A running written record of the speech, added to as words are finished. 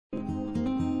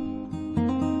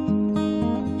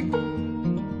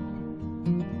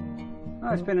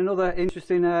Well, it's been another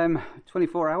interesting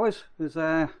 24 hours as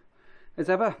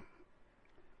ever.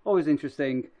 Always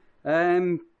interesting.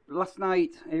 Last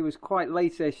night it was quite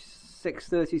late-ish,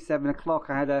 6:30, 7 o'clock.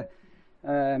 I had a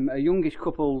youngish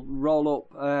couple roll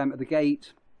up at the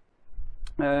gate,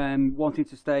 wanting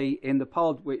to stay in the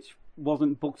pod, which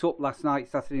wasn't booked up last night,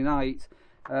 Saturday night,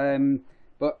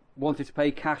 but wanted to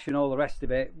pay cash and all the rest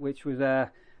of it, which was a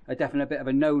definite bit of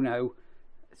a no-no.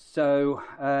 So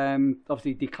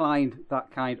obviously declined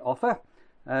that kind of offer.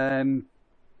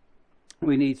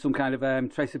 We need some kind of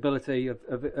traceability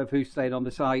of who stayed on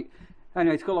the site.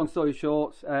 Anyway, to cut a long story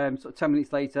short, sort of 10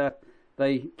 minutes later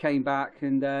they came back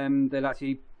and they'd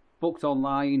actually booked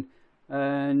online,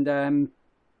 and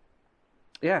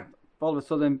yeah, all of a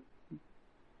sudden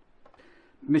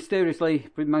mysteriously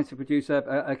managed to produce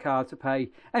a card to pay.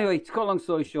 Anyway, to cut a long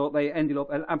story short, they ended up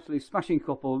an absolutely smashing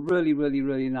couple, really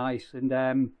nice.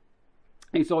 And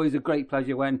it's always a great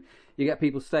pleasure when you get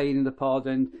people staying in the pod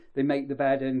and they make the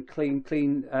bed and clean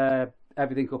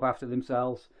everything up after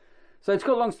themselves. So to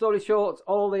cut a long story short,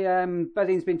 all the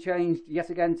bedding's been changed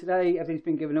yet again today. Everything's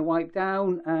been given a wipe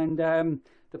down, and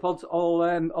the pod's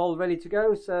all ready to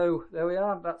go. So there we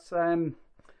are. That's oh,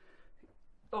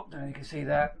 there you can see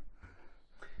that.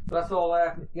 So that's all.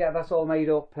 Yeah, that's all made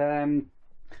up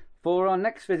for our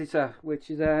next visitor,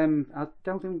 which is I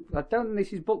don't think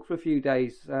this is booked for a few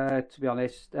days. To be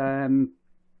honest, I'll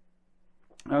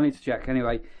need to check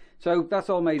anyway. So that's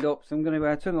all made up. So I'm going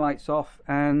to turn the lights off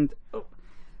and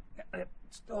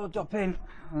store drop in.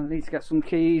 I need to get some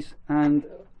keys and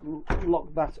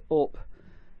lock that up,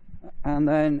 and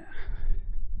then.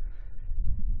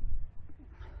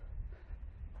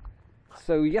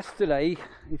 So yesterday,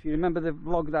 if you remember the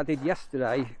vlog that I did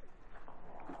yesterday,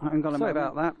 sorry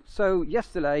about that. So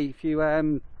yesterday, if you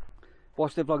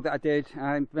watched the vlog that I did,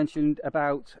 I mentioned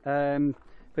about putting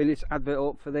this advert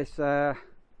up for this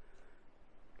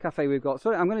cafe we've got.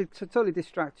 So I'm going to totally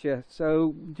distract you.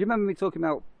 So do you remember me talking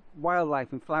about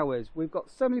wildlife and flowers? We've got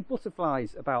so many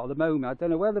butterflies about at the moment. I don't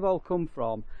know where they've all come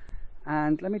from.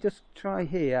 And let me just try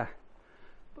here.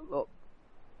 But look.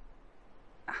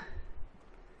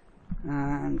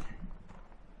 And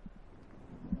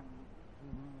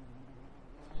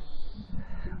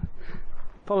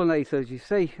pollinators, you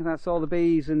see, that's all the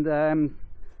bees and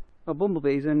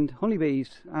bumblebees and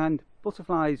honeybees and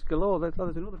butterflies galore. There's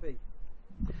another bee.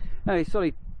 Anyway,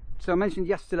 sorry. So I mentioned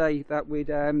yesterday that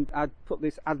I'd put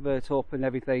this advert up and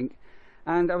everything,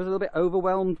 and I was a little bit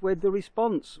overwhelmed with the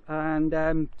response. And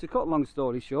to cut a long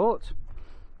story short,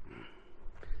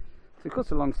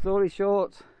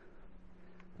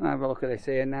 have a look at this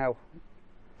here now.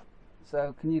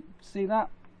 So can you see that?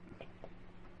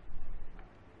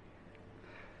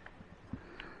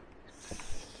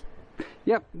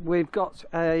 Yep, we've got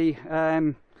a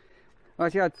I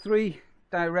actually had 3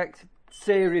 direct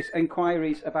serious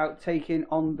inquiries about taking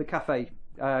on the cafe,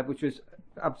 which was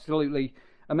absolutely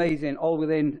amazing, all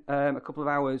within a couple of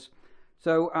hours.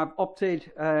 So I've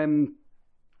opted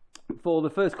for the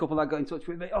first couple that got in touch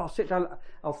with me. Oh, I'll sit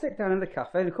down in the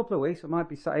cafe in a couple of weeks. I might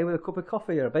be sat here with a cup of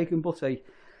coffee or a bacon butty.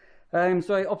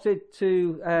 So I opted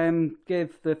to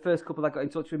give the first couple that got in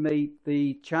touch with me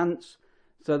the chance.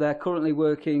 So they're currently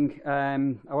working, I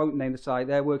won't name the site,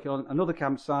 they're working on another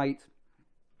campsite,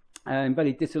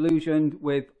 very disillusioned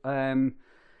with the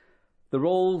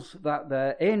roles that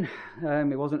they're in.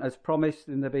 It wasn't as promised,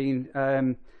 and they're being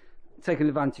taken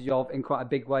advantage of in quite a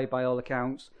big way by all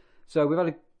accounts. So we've had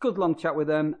a good long chat with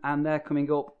them, and they're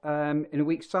coming up in a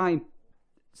week's time.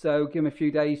 So give them a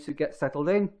few days to get settled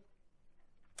in,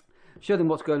 show them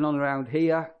what's going on around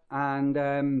here,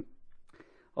 and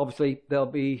obviously they'll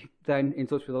be then in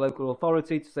touch with the local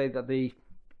authority to say that the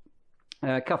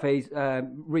cafe's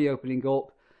reopening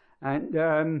up,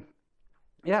 and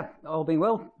yeah, all being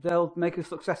well, they'll make a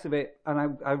success of it,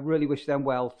 and I really wish them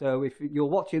well. So if you're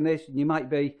watching this, and you might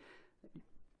be,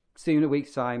 see you in a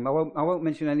week's time. I won't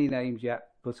mention any names yet,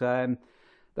 but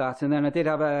that. And then I did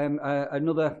have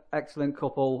another excellent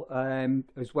couple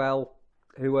as well,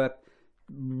 who were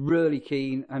really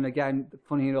keen, and again,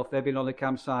 funny enough, they've been on the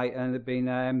campsite and they've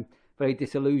been very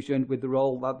disillusioned with the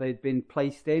role that they'd been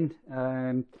placed in.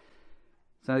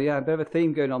 So yeah, a bit of a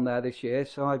theme going on there this year.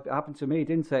 So it happened to me,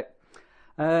 didn't it?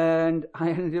 And I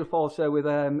ended up also with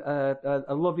a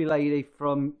lovely lady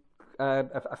from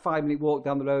a 5-minute walk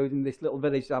down the road in this little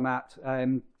village that I'm at.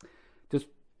 Just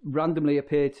randomly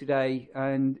appeared today,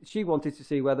 and she wanted to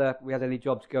see whether we had any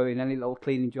jobs going, any little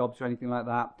cleaning jobs or anything like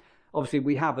that. Obviously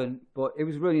we haven't, but it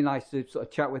was really nice to sort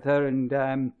of chat with her and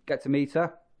get to meet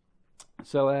her.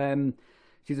 So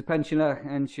she's a pensioner,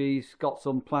 and she's got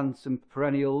some plants and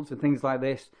perennials and things like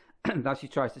this that she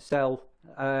tries to sell.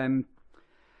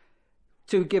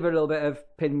 to give her a little bit of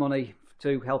pin money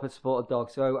to help her support a dog.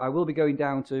 So I will be going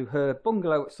down to her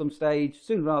bungalow at some stage,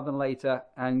 sooner rather than later,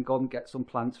 and go and get some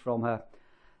plants from her.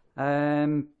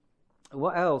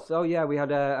 What else? Oh yeah, we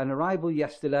had an arrival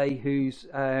yesterday whose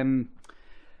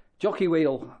jockey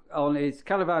wheel on his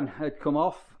caravan had come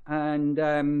off and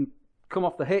come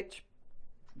off the hitch.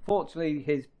 Fortunately,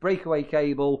 his breakaway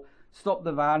cable stopped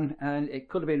the van, and it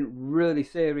could have been really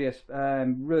serious,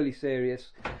 really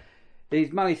serious.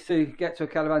 He's managed to get to a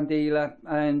caravan dealer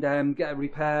and get a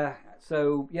repair.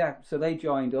 So yeah, so they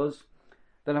joined us.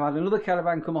 Then I've had another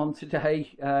caravan come on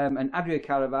today, an Adria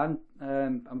caravan.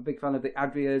 I'm a big fan of the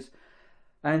Adrias.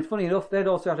 And funny enough, they'd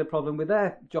also had a problem with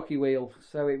their jockey wheel.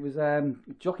 So it was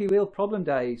jockey wheel problem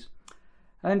days.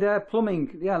 And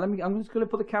plumbing, yeah, I'm just going to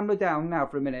put the camera down now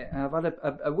for a minute. I've had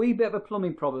a wee bit of a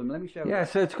plumbing problem. Let me show you. Yeah,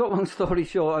 so to cut one story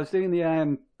short, I was doing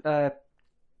the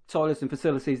toilets and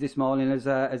facilities this morning as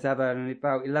ever, and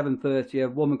about 11:30 a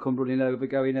woman come running over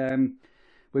going,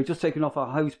 we've just taken off our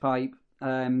hose pipe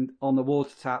on the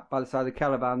water tap by the side of the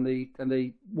caravan, and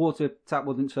the water tap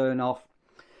wouldn't turn off.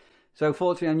 So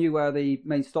fortunately I knew where the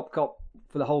main stopcock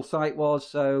for the whole site was,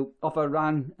 so off I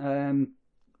ran,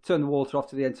 turned the water off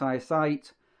to the entire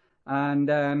site,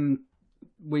 and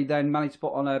we then managed to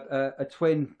put on a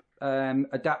twin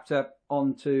adapter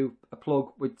onto a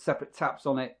plug with separate taps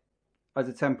on it as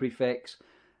a temporary fix,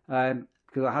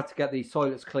 because I had to get these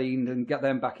toilets cleaned and get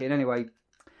them back in. Anyway,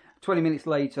 20 minutes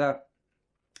later,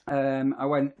 I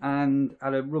went and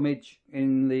had a rummage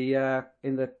in the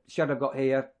shed I've got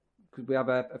here, because we have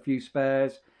a few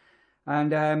spares,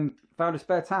 and found a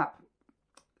spare tap.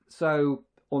 So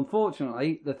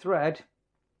unfortunately, the thread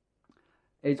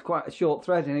is quite a short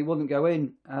thread, and it wouldn't go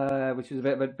in, which is a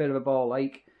bit of a ball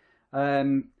ache.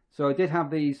 So I did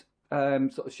have these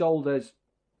sort of shoulders.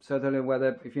 So I don't know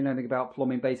whether, if you know anything about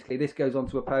plumbing, basically this goes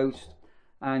onto a post,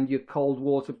 and your cold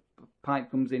water pipe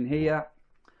comes in here,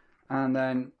 and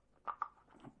then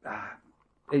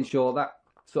in short that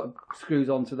sort of screws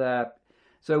onto there.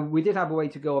 So we did have a way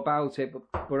to go about it, but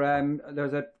there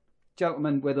was a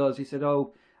gentleman with us. He said,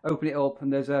 "Oh, open it up,"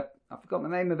 and there's I forgot the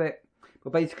name of it,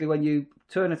 but basically when you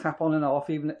turn a tap on and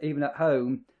off, even at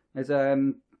home, there's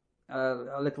a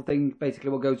little thing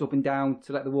basically what goes up and down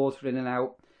to let the water in and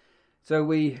out. So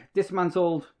we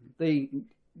dismantled the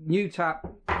new tap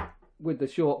with the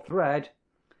short thread,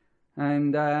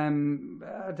 and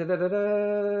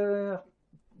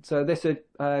so this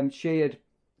had sheared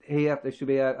here. There should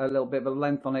be a little bit of a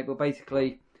length on it, but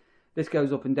basically this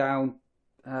goes up and down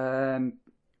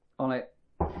on it.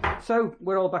 So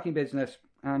we're all back in business,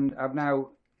 and I'm now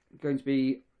going to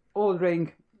be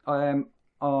ordering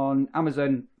on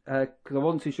Amazon, because I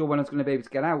wasn't too sure when I was going to be able to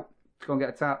get out to go and get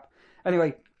a tap.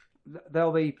 Anyway,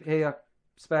 they'll be here,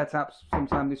 spare taps,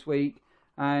 sometime this week,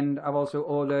 and I've also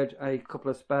ordered a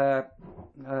couple of spare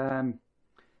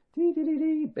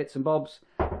bits and bobs,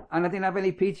 and I didn't have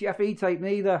any PTFE tape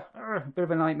neither. A bit of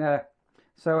a nightmare.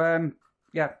 So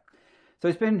yeah, so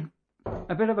it's been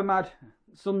a bit of a mad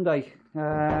Sunday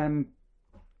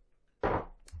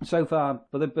so far,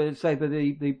 but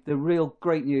the real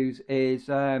great news is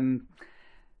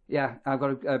yeah, I've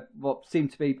got what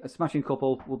seemed to be a smashing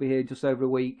couple will be here just over a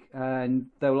week, and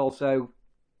they'll also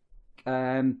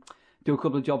do a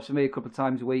couple of jobs for me a couple of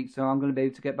times a week, so I'm going to be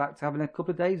able to get back to having a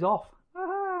couple of days off.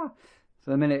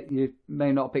 So the minute you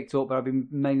may not have picked up, but I've been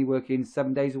mainly working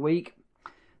 7 days a week,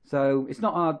 so it's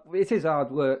not hard. It is hard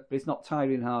work, but it's not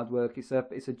tiring hard work. It's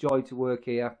a joy to work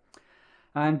here.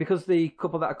 And because the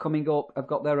couple that are coming up have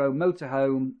got their own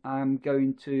motorhome,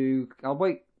 I'll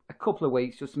wait a couple of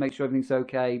weeks just to make sure everything's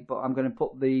okay, but I'm going to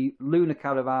put the Lunar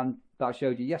caravan that I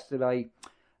showed you yesterday,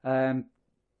 yeah,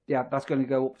 that's going to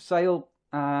go up for sale,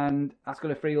 and that's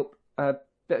going to free up a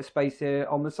bit of space here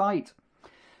on the site.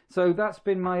 So that's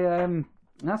been my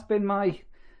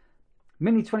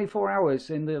mini 24 hours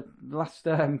in the last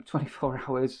 24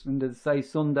 hours, and to say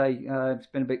Sunday, it's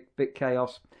been a bit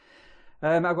chaos.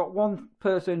 I've got one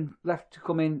person left to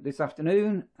come in this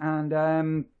afternoon,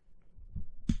 and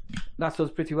that's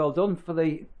us pretty well done for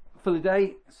the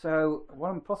day. So what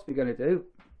I'm possibly going to do,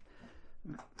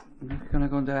 I'm going to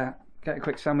go and get a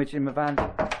quick sandwich in my van.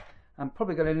 I'm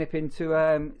probably going to nip into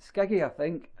Skeggy, I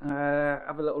think,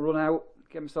 have a little run out,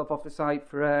 get myself off the site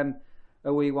for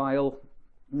a wee while,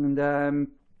 and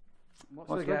what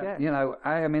do I get? You know,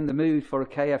 I am in the mood for a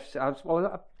KFC. I've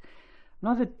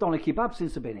not had a doner kebab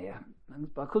since I've been here.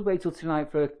 I could wait till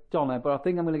tonight for a doner, but I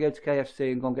think I'm going to go to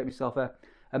KFC and go and get myself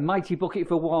a mighty bucket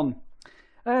for one.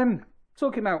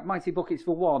 Talking about mighty buckets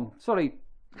for one, sorry,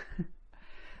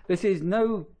 this is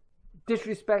no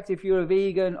disrespect if you're a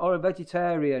vegan or a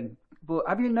vegetarian, But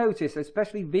have you noticed,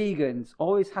 especially vegans,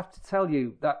 always have to tell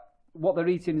you that what they're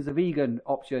eating is a vegan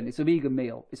option. It's a vegan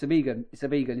meal. It's a vegan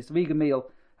meal.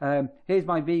 Here's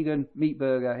my vegan meat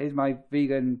burger. Here's my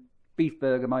vegan beef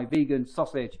burger, my vegan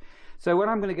sausage. So when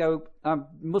I'm going to go, I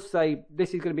must say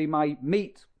this is going to be my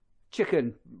meat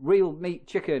chicken, real meat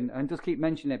chicken, and just keep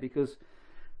mentioning it, because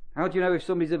how do you know if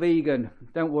somebody's a vegan?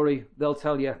 Don't worry, they'll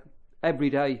tell you every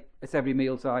day. It's every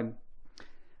meal time.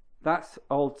 That's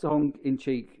all tongue in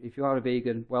cheek. If you are a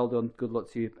vegan, well done. Good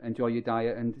luck to you. Enjoy your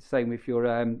diet, and same if you're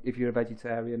a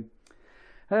vegetarian.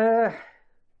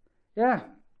 Yeah,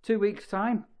 2 weeks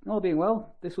time, all being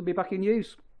well, this will be back in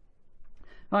use.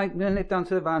 Right, I'm going to nip down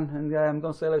to the van, and I'm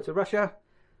going to say hello to Russia.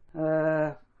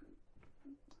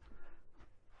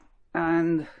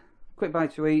 And quick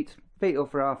bite to eat, feet up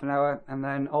for half an hour, and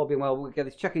then all being well, we'll get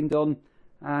this check-in done.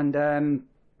 And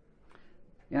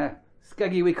yeah,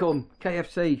 Skeggy we come,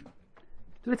 KFC.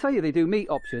 Did I tell you they do meat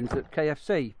options at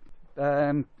KFC?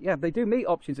 Yeah, they do meat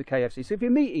options at KFC. So if you're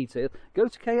a meat eater, go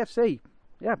to KFC.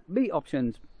 Yeah, meat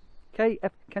options.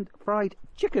 Kent fried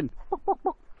chicken.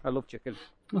 I love chicken.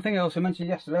 I think I also mentioned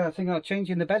yesterday, I think I was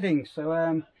changing the bedding.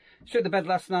 So stripped the bed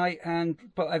last night and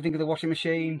put everything in the washing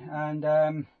machine,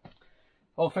 and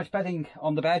all fresh bedding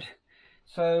on the bed.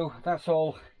 So that's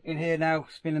all in here now.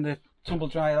 It's been in the tumble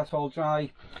dryer, that's all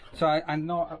dry. So I'm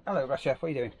not. Hello Russia, what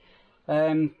are you doing?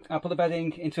 I put the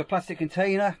bedding into a plastic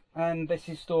container, and this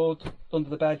is stored under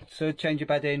the bed to change your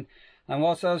bed in. And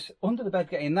whilst I was under the bed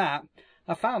getting that,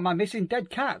 I found my missing dead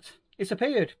cat. It's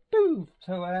appeared. Boom!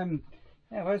 So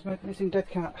yeah, where's my missing dead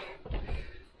cat?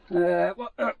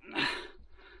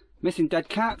 Missing dead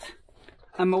cat.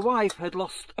 And my wife had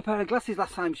lost a pair of glasses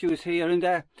last time she was here, and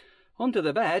under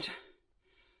the bed,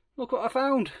 look what I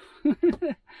found.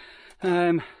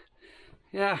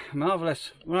 Yeah,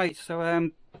 marvellous. Right, so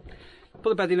put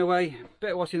the bedding away,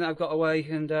 bit of washing that I've got away,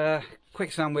 and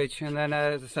quick sandwich, and then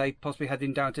as I say, possibly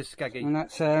heading down to Skeggy. And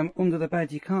that's under the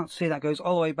bed. You can't see that goes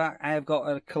all the way back. I have got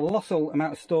a colossal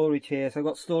amount of storage here, so I've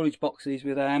got storage boxes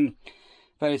with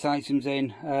various items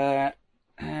in,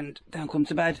 and down come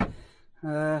to bed.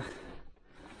 Over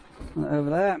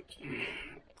there.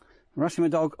 Russia, my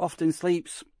dog, often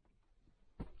sleeps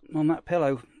on that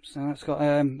pillow, so that's got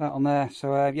that on there.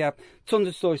 So yeah, tons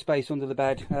of storage space under the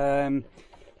bed.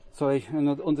 Sorry, and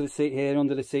under the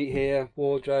seat here,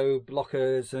 wardrobe,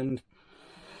 lockers, and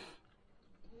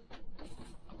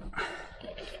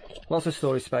lots of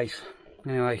storage space.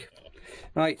 Anyway,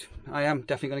 right, I am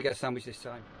definitely going to get a sandwich this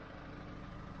time.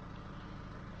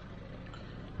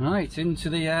 Right, into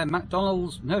the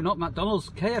McDonald's, no, not McDonald's,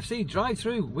 KFC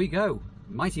drive-through we go.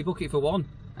 Mighty bucket for one,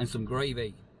 and some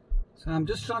gravy. So I'm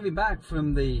just driving back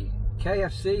from the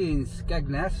KFC in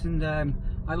Skegness, and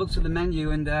I looked at the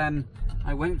menu, and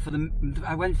I went for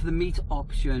the meat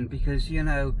option, because you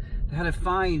know they had a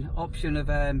fine option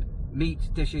of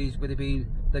meat dishes, with it being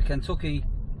the Kentucky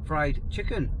Fried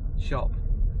Chicken shop.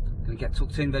 Gonna get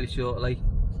tucked in very shortly.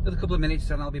 Another couple of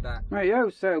minutes and I'll be back. Right, yo,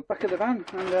 so back at the van,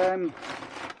 and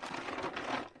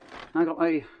I got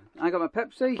my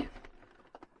Pepsi.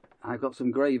 I've got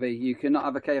some gravy. You cannot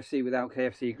have a KFC without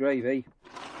KFC gravy.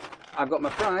 I've got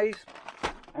my fries,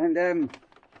 and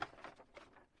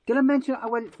did I mention I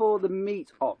went for the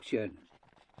meat option?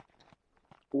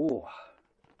 Oh,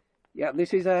 yeah.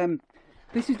 This is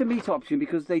the meat option,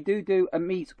 because they do a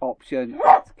meat option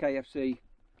at KFC,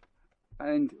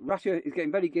 and Russia is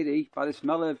getting very giddy by the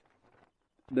smell of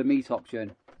the meat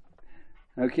option.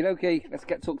 Okie dokie, let's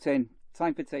get tucked in.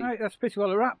 Time for tea. Right, that's pretty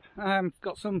well a wrap.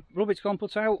 Got some rubbish gone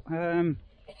put out,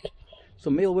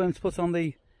 some mealworms put on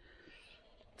the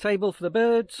table for the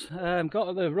birds,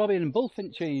 got the robin and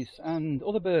bullfinches and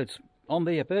other birds on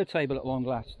the bird table at long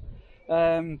last.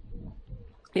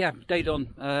 Yeah, day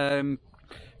done.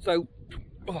 So,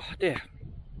 oh dear,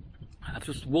 I've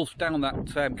just wolfed down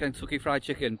that Kentucky Fried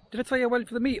Chicken. Did I tell you I went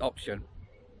for the meat option?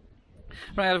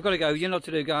 Right, I've got to go. You know what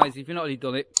to do, guys. If you've not already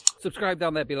done it, subscribe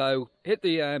down there below, hit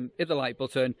the like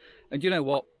button, and you know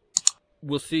what?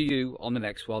 We'll see you on the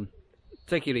next one.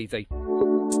 Take it easy.